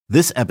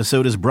This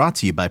episode is brought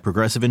to you by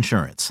Progressive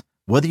Insurance.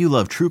 Whether you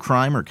love true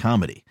crime or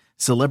comedy,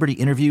 celebrity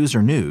interviews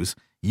or news,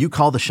 you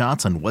call the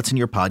shots on what's in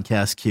your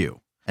podcast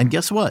queue. And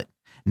guess what?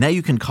 Now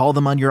you can call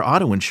them on your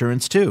auto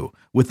insurance too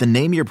with the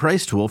Name Your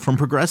Price tool from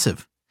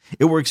Progressive.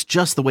 It works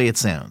just the way it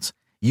sounds.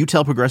 You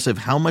tell Progressive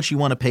how much you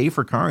want to pay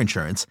for car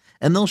insurance,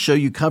 and they'll show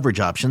you coverage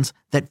options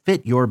that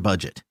fit your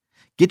budget.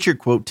 Get your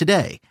quote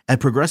today at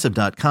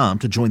Progressive.com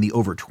to join the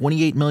over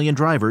 28 million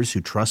drivers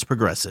who trust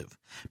Progressive.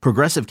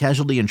 Progressive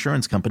Casualty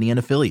Insurance Company and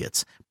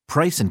Affiliates.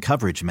 Price and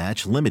coverage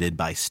match limited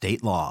by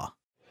state law.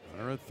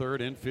 Runner at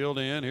third, infield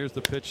in. Here's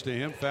the pitch to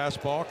him.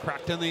 Fastball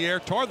cracked in the air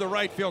toward the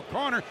right field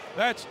corner.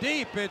 That's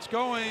deep. It's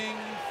going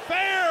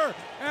fair.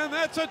 And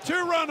that's a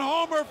two-run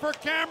homer for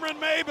Cameron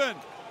Maybin.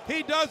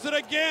 He does it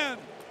again.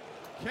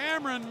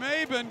 Cameron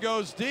Maybin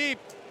goes deep.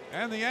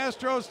 And the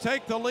Astros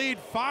take the lead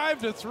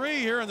 5-3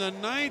 here in the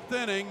ninth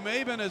inning.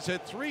 Maybin has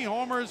hit 3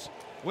 homers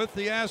with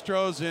the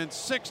Astros in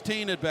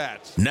 16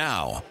 at-bats.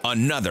 Now,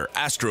 another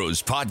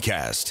Astros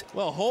podcast.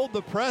 Well, hold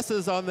the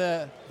presses on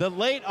the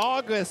late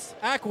August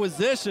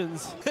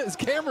acquisitions, as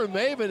Cameron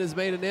Maybin has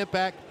made an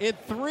impact in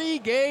 3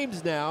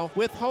 games now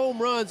with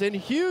home runs and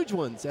huge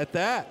ones at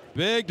that.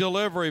 Big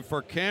delivery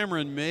for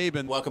Cameron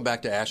Maybin. Welcome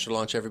back to Astro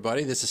Launch,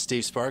 everybody. This is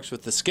Steve Sparks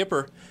with the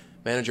skipper,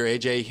 manager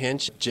A.J.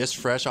 Hinch. Just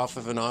fresh off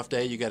of an off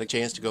day, you got a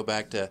chance to go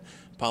back to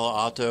Palo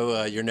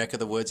Alto, your neck of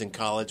the woods in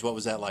college. What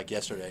was that like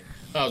yesterday?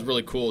 It was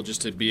really cool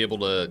just to be able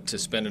to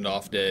spend an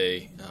off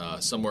day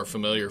somewhere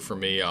familiar for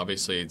me.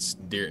 Obviously, it's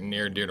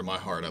near and dear to my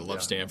heart. I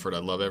love Stanford. I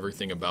love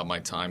everything about my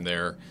time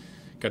there.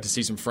 Got to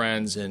see some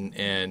friends and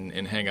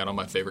hang out on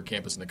my favorite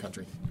campus in the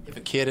country. If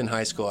a kid in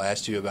high school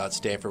asked you about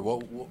Stanford,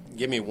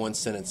 give me one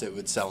sentence that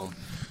would sell them.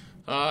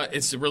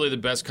 It's really the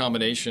best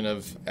combination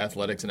of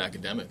athletics and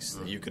academics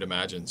that you could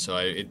imagine. So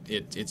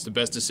it's the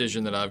best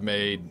decision that I've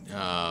made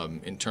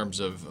in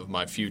terms of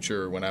my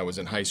future when I was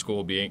in high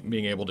school,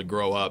 being able to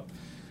grow up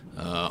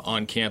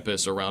on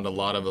campus around a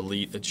lot of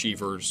elite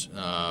achievers,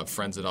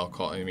 friends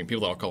that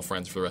people that I'll call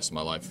friends for the rest of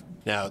my life.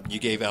 Now, you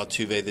gave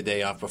Altuve the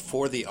day off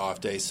before the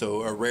off day,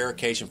 so a rare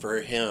occasion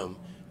for him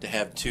to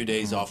have 2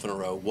 days off in a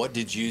row. What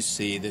did you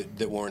see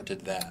that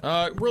warranted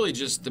that? Really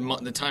just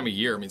the time of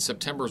year. I mean,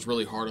 September is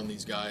really hard on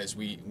these guys.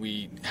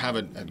 We have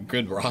a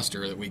good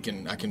roster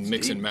that I can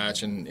mix and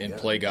match and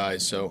play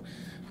guys. So,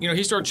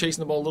 he started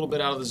chasing the ball a little bit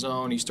out of the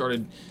zone. He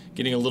started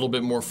getting a little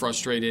bit more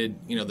frustrated.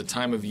 The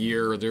time of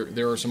year,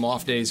 there are some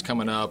off days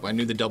coming up. I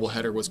knew the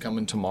doubleheader was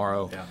coming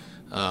tomorrow. Yeah.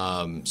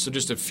 So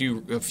just a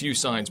few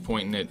signs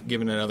pointing at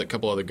giving a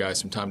couple other guys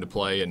some time to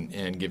play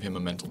and give him a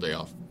mental day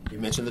off. You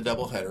mentioned the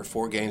doubleheader,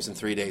 4 games in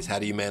 3 days. How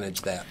do you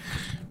manage that?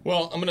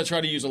 Well, I'm going to try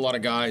to use a lot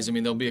of guys. I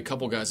mean, there'll be a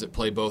couple guys that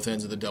play both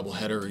ends of the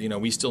doubleheader.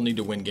 We still need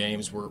to win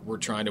games. We're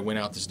trying to win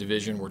out this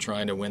division. We're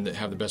trying to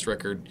have the best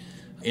record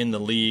in the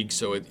league.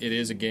 So it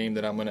is a game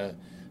that I'm going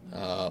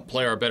to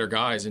play our better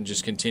guys and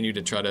just continue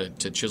to try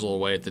to chisel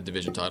away at the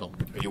division title.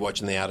 Are you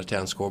watching the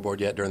out-of-town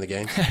scoreboard yet during the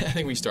game? I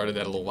think we started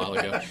that a little while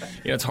ago.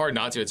 It's hard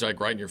not to. It's like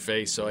right in your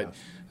face. So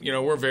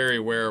we're very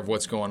aware of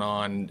what's going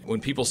on.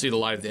 When people see the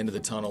light at the end of the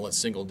tunnel, it's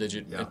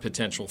single-digit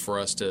potential for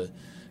us to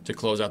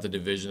close out the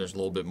division. There's a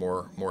little bit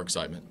more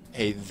excitement.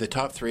 Hey, the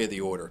top 3 of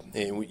the order,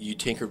 and you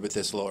tinkered with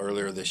this a little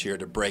earlier this year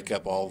to break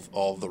up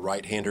all the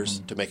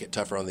right-handers to make it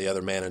tougher on the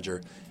other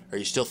manager. Are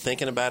you still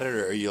thinking about it,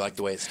 or you like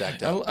the way it's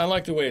stacked up? I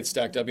like the way it's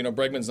stacked up.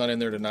 Bregman's not in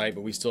there tonight,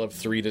 but we still have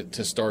 3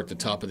 to start the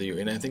top of the year.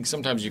 And I think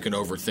sometimes you can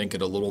overthink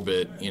it a little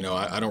bit.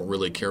 I don't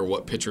really care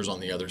what pitcher's on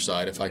the other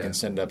side. If I can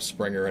send up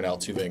Springer and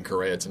Altuve and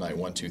Correa tonight,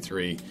 1, 2,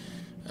 3,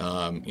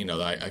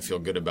 I feel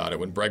good about it.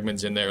 When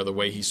Bregman's in there, the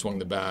way he swung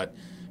the bat,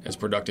 as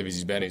productive as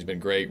he's been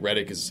great.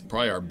 Reddick is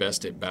probably our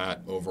best at bat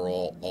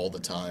overall all the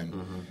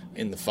time.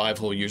 In the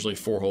 5-hole, usually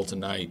 4-hole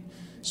tonight.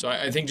 So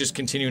I think just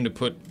continuing to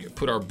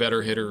put our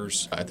better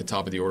hitters at the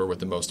top of the order with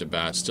the most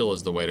at-bats still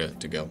is the way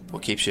to go.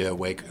 What keeps you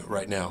awake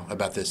right now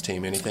about this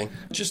team? Anything?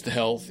 Just the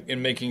health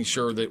and making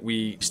sure that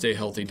we stay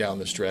healthy down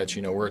the stretch.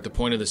 We're at the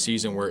point of the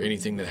season where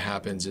anything that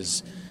happens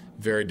is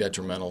very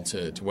detrimental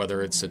to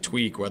whether it's a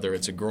tweak, whether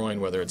it's a groin,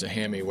 whether it's a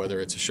hammy, whether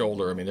it's a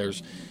shoulder. I mean,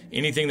 there's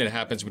anything that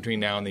happens between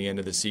now and the end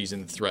of the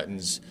season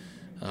threatens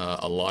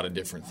a lot of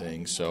different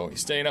things. So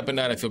staying up at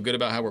night, I feel good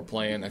about how we're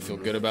playing. I feel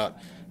good about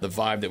the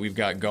vibe that we've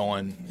got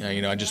going.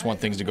 I just want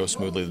things to go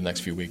smoothly the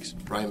next few weeks.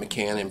 Brian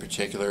McCann in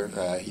particular,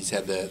 he's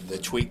had the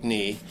tweaked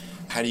knee.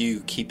 How do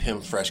you keep him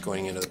fresh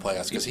going into the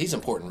playoffs? Because he's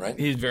important, right?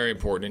 He's very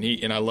important,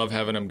 and I love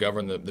having him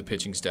govern the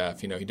pitching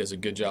staff. He does a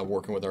good job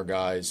working with our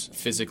guys.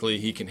 Physically,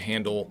 he can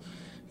handle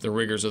the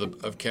rigors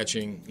of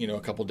catching, a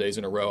couple days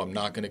in a row. I'm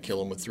not going to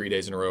kill him with 3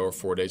 days in a row or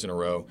 4 days in a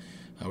row.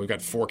 We've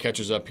got 4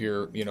 catches up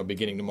here,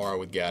 beginning tomorrow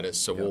with Gaddis.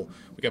 So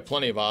we got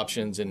plenty of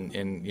options,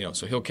 and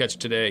so he'll catch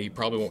today. He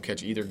probably won't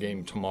catch either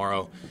game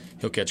tomorrow.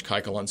 He'll catch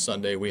Keuchel on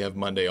Sunday. We have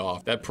Monday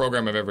off. That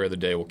program of every other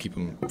day will keep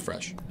him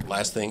fresh.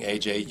 Last thing,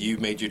 AJ, you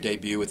made your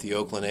debut with the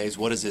Oakland A's.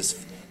 What does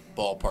this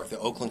ballpark, the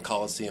Oakland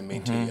Coliseum,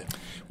 mean to you?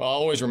 Well, I'll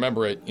always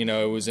remember it. It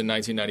was in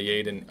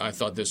 1998, and I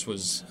thought this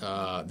was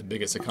the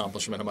biggest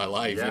accomplishment of my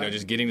life. Yeah.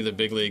 Just getting to the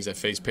big leagues. I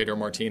faced Pedro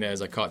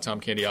Martinez. I caught Tom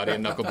Candiotti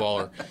and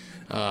knuckleballer.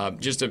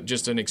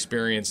 Just an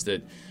experience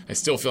that I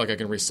still feel like I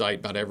can recite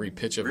about every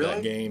pitch of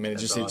that game, and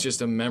it's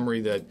just a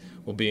memory that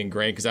will be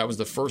ingrained because that was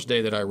the first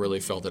day that I really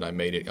felt that I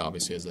made it,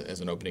 obviously,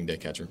 as an opening day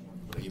catcher.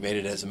 You made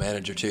it as a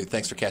manager, too.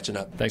 Thanks for catching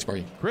up. Thanks,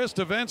 Marky. Chris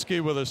Davinsky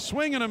with a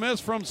swing and a miss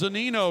from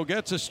Zunino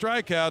gets a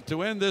strikeout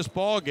to end this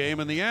ball game,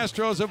 and the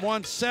Astros have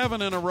won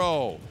 7 in a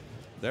row.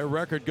 Their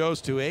record goes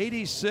to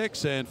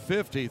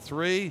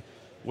 86-53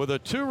 with a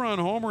 2-run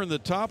homer in the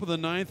top of the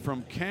 9th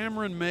from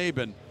Cameron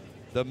Maybin.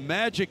 The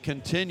magic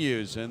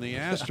continues, and the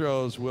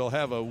Astros will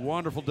have a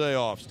wonderful day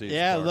off, Steve.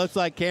 Yeah, Sparks. it looks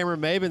like Cameron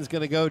Maybin's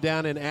going to go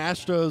down in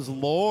Astros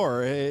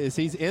lore as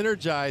he's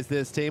energized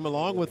this team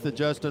along with the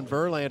Justin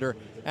Verlander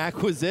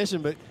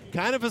acquisition, but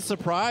kind of a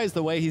surprise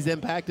the way he's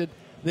impacted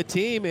the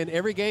team in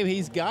every game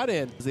he's got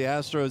in. The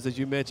Astros, as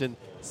you mentioned,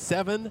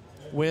 7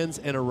 wins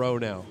in a row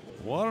now.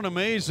 What an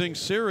amazing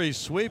series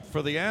sweep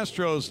for the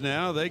Astros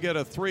now. They get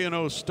a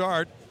 3-0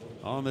 start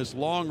on this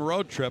long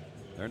road trip.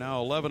 They're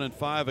now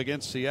 11-5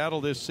 against Seattle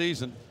this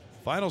season.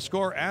 Final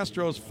score,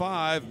 Astros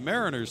 5,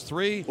 Mariners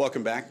 3.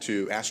 Welcome back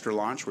to Astro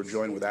Launch. We're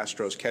joined with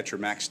Astros catcher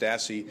Max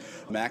Stassi.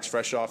 Max,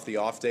 fresh off the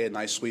off day, a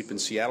nice sweep in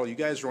Seattle. You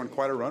guys are on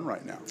quite a run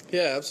right now.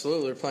 Yeah,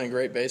 absolutely. We're playing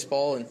great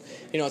baseball, and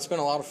it's been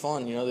a lot of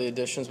fun. The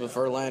additions with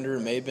Verlander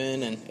and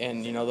Maybin,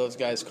 and those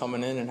guys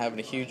coming in and having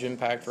a huge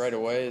impact right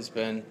away has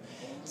been.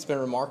 It's been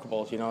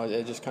remarkable.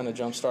 It just kind of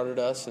jump-started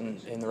us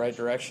in the right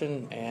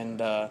direction,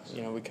 and,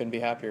 we couldn't be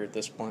happier at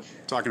this point.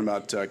 Talking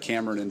about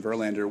Cameron and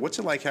Verlander, what's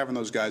it like having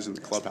those guys in the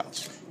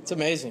clubhouse? It's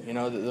amazing,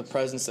 the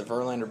presence that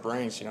Verlander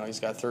brings. He's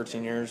got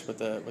 13 years with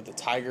the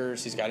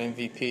Tigers. He's got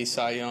MVP,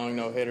 Cy Young,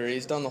 no-hitter.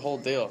 He's done the whole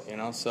deal,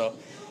 so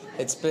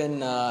it's been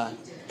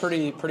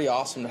pretty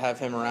awesome to have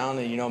him around.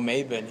 And,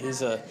 Maybin,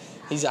 he's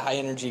a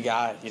high-energy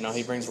guy.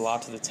 He brings a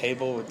lot to the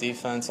table with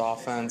defense,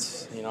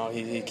 offense.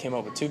 He came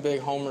up with 2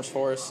 big homers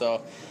for us.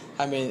 So,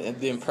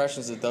 the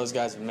impressions that those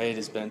guys have made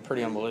has been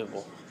pretty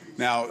unbelievable.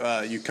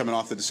 Now, you coming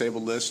off the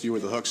disabled list, you were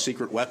the Hook's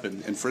secret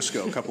weapon in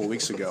Frisco a couple of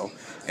weeks ago.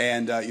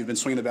 And you've been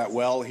swinging the bat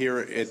well here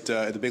at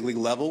the big league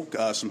level,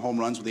 some home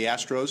runs with the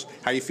Astros.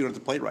 How are you feeling at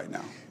the plate right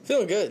now?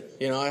 Feeling good.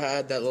 I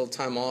had that little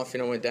time off,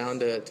 went down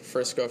to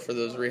Frisco for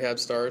those rehab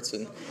starts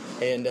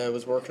and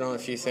was working on a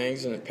few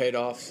things, and it paid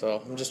off.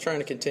 So I'm just trying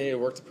to continue to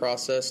work the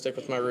process, stick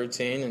with my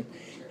routine,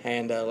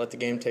 and let the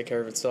game take care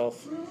of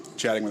itself.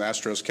 Chatting with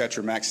Astros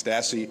catcher Max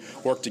Stassi,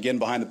 worked again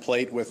behind the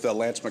plate with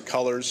Lance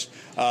McCullers.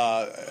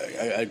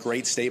 A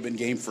great statement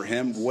game for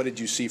him. What did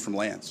you see from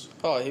Lance?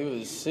 Oh,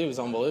 he was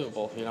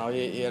unbelievable. He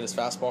had his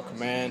fastball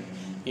command.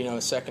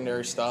 His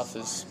secondary stuff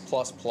is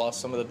plus,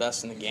 some of the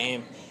best in the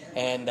game.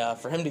 And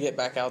for him to get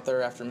back out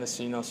there after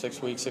missing,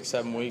 6 weeks,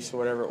 7 weeks, or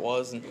whatever it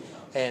was,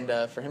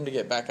 and for him to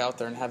get back out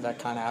there and have that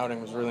kind of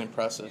outing was really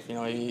impressive.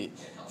 He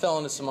fell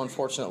into some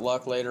unfortunate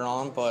luck later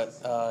on, but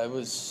it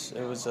was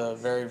a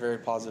very, very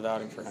positive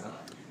outing for him.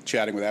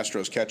 Chatting with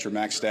Astros catcher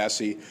Max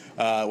Stassi.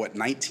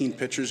 19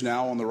 pitchers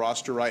now on the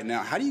roster right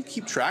now. How do you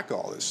keep track of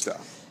all this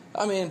stuff?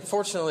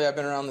 Fortunately, I've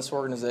been around this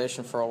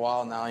organization for a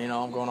while now.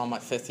 I'm going on my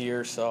 5th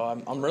year,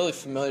 so I'm really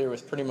familiar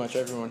with pretty much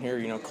everyone here.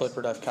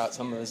 Clippard, I've caught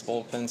some of his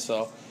bullpens,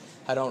 so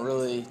I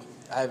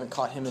haven't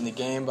caught him in the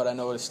game, but I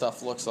know what his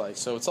stuff looks like.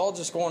 So it's all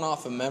just going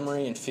off of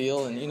memory and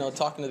feel and,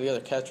 talking to the other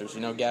catchers.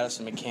 Gaddis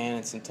and McCann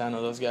and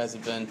Centeno, those guys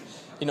have been,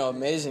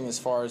 amazing as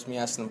far as me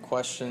asking them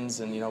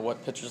questions and,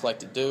 what pitchers like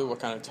to do, what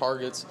kind of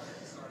targets,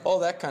 all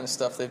that kind of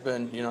stuff. They've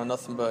been,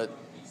 nothing but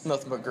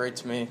great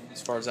to me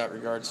as far as that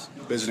regards.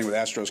 Visiting with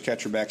Astros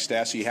catcher Max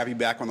Stassi. Have you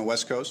back on the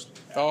West Coast?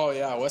 Oh,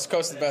 yeah. West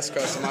Coast is the best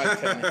coast, in my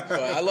opinion. But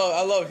I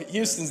love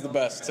Houston's the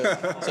best, too.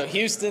 So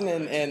Houston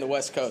and the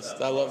West Coast.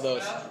 I love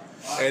those.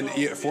 And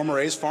former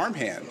A's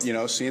farmhand,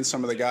 seeing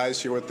some of the guys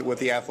here with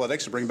the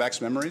Athletics to bring back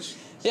some memories?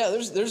 Yeah,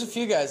 there's a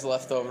few guys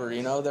left over.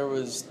 There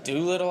was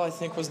Doolittle, I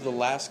think, was the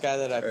last guy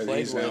that I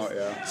played with. Now,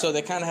 yeah. So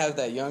they kind of have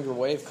that younger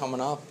wave coming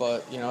up,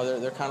 but,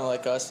 they're kind of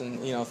like us in,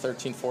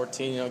 13,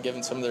 14,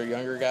 giving some of their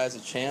younger guys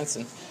a chance.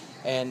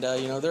 And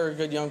they're a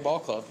good young ball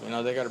club.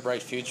 They got a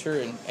bright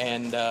future,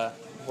 and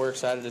we're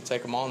excited to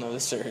take them on, though,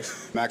 this series.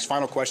 Max,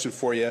 final question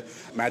for you.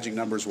 Magic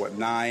number's what,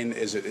 9?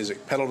 Is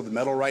it pedal to the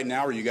metal right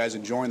now? Are you guys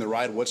enjoying the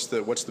ride? What's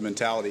the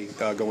mentality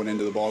going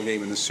into the ball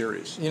game in this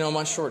series?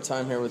 My short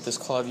time here with this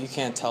club, you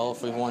can't tell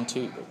if we've won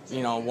 2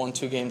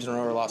 games in a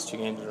row or lost 2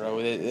 games in a row.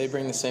 They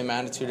bring the same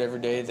attitude every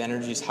day. The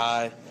energy's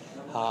high.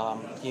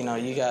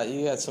 You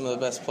got some of the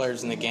best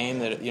players in the game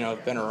that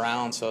have been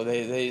around, so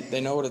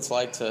they know what it's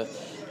like to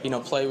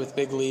play with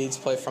big leads,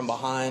 play from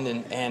behind,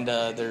 and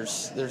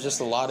there's just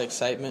a lot of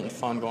excitement and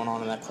fun going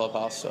on in that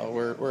clubhouse. So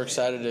we're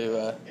excited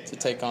to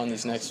take on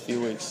these next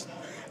few weeks.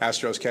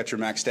 Astros catcher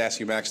Max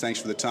Stassi. Max, thanks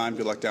for the time.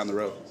 Good luck down the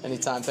road.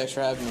 Anytime. Thanks for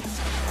having me.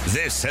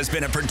 This has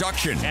been a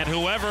production. And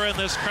whoever in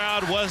this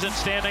crowd wasn't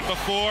standing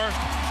before,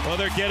 well,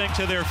 they're getting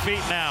to their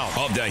feet now.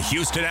 Of the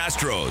Houston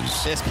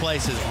Astros. This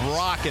place is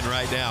rocking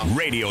right now.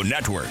 Radio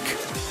Network.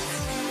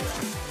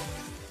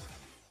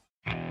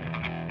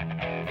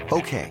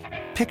 Okay,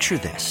 picture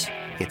this.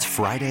 It's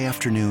Friday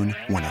afternoon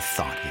when a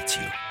thought hits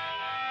you.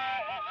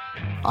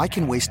 I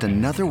can waste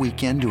another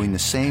weekend doing the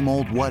same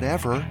old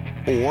whatever,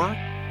 or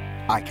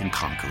I can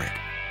conquer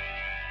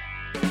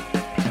it.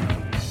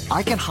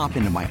 I can hop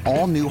into my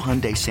all-new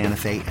Hyundai Santa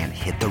Fe and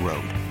hit the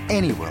road.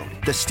 Any road.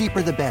 The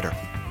steeper, the better.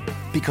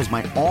 Because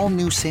my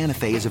all-new Santa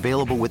Fe is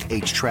available with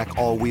H-Track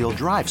all-wheel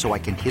drive, so I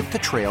can hit the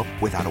trail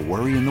without a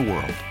worry in the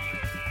world.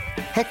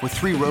 Heck, with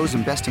 3 rows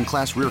and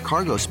best-in-class rear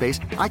cargo space,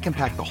 I can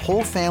pack the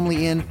whole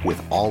family in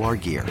with all our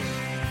gear.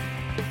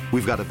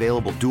 We've got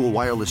available dual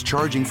wireless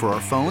charging for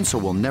our phones, so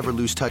we'll never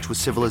lose touch with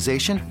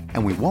civilization,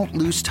 and we won't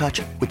lose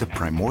touch with the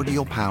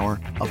primordial power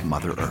of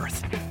Mother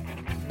Earth.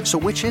 So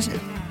which is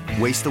it?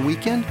 Waste the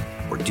weekend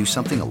or do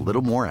something a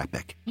little more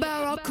epic?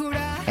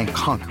 And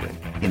conquer it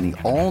in the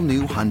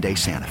all-new Hyundai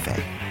Santa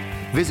Fe.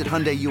 Visit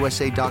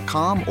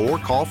HyundaiUSA.com or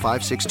call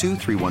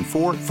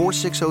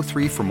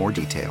 562-314-4603 for more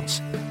details.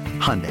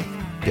 Hyundai,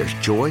 there's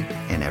joy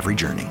in every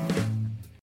journey.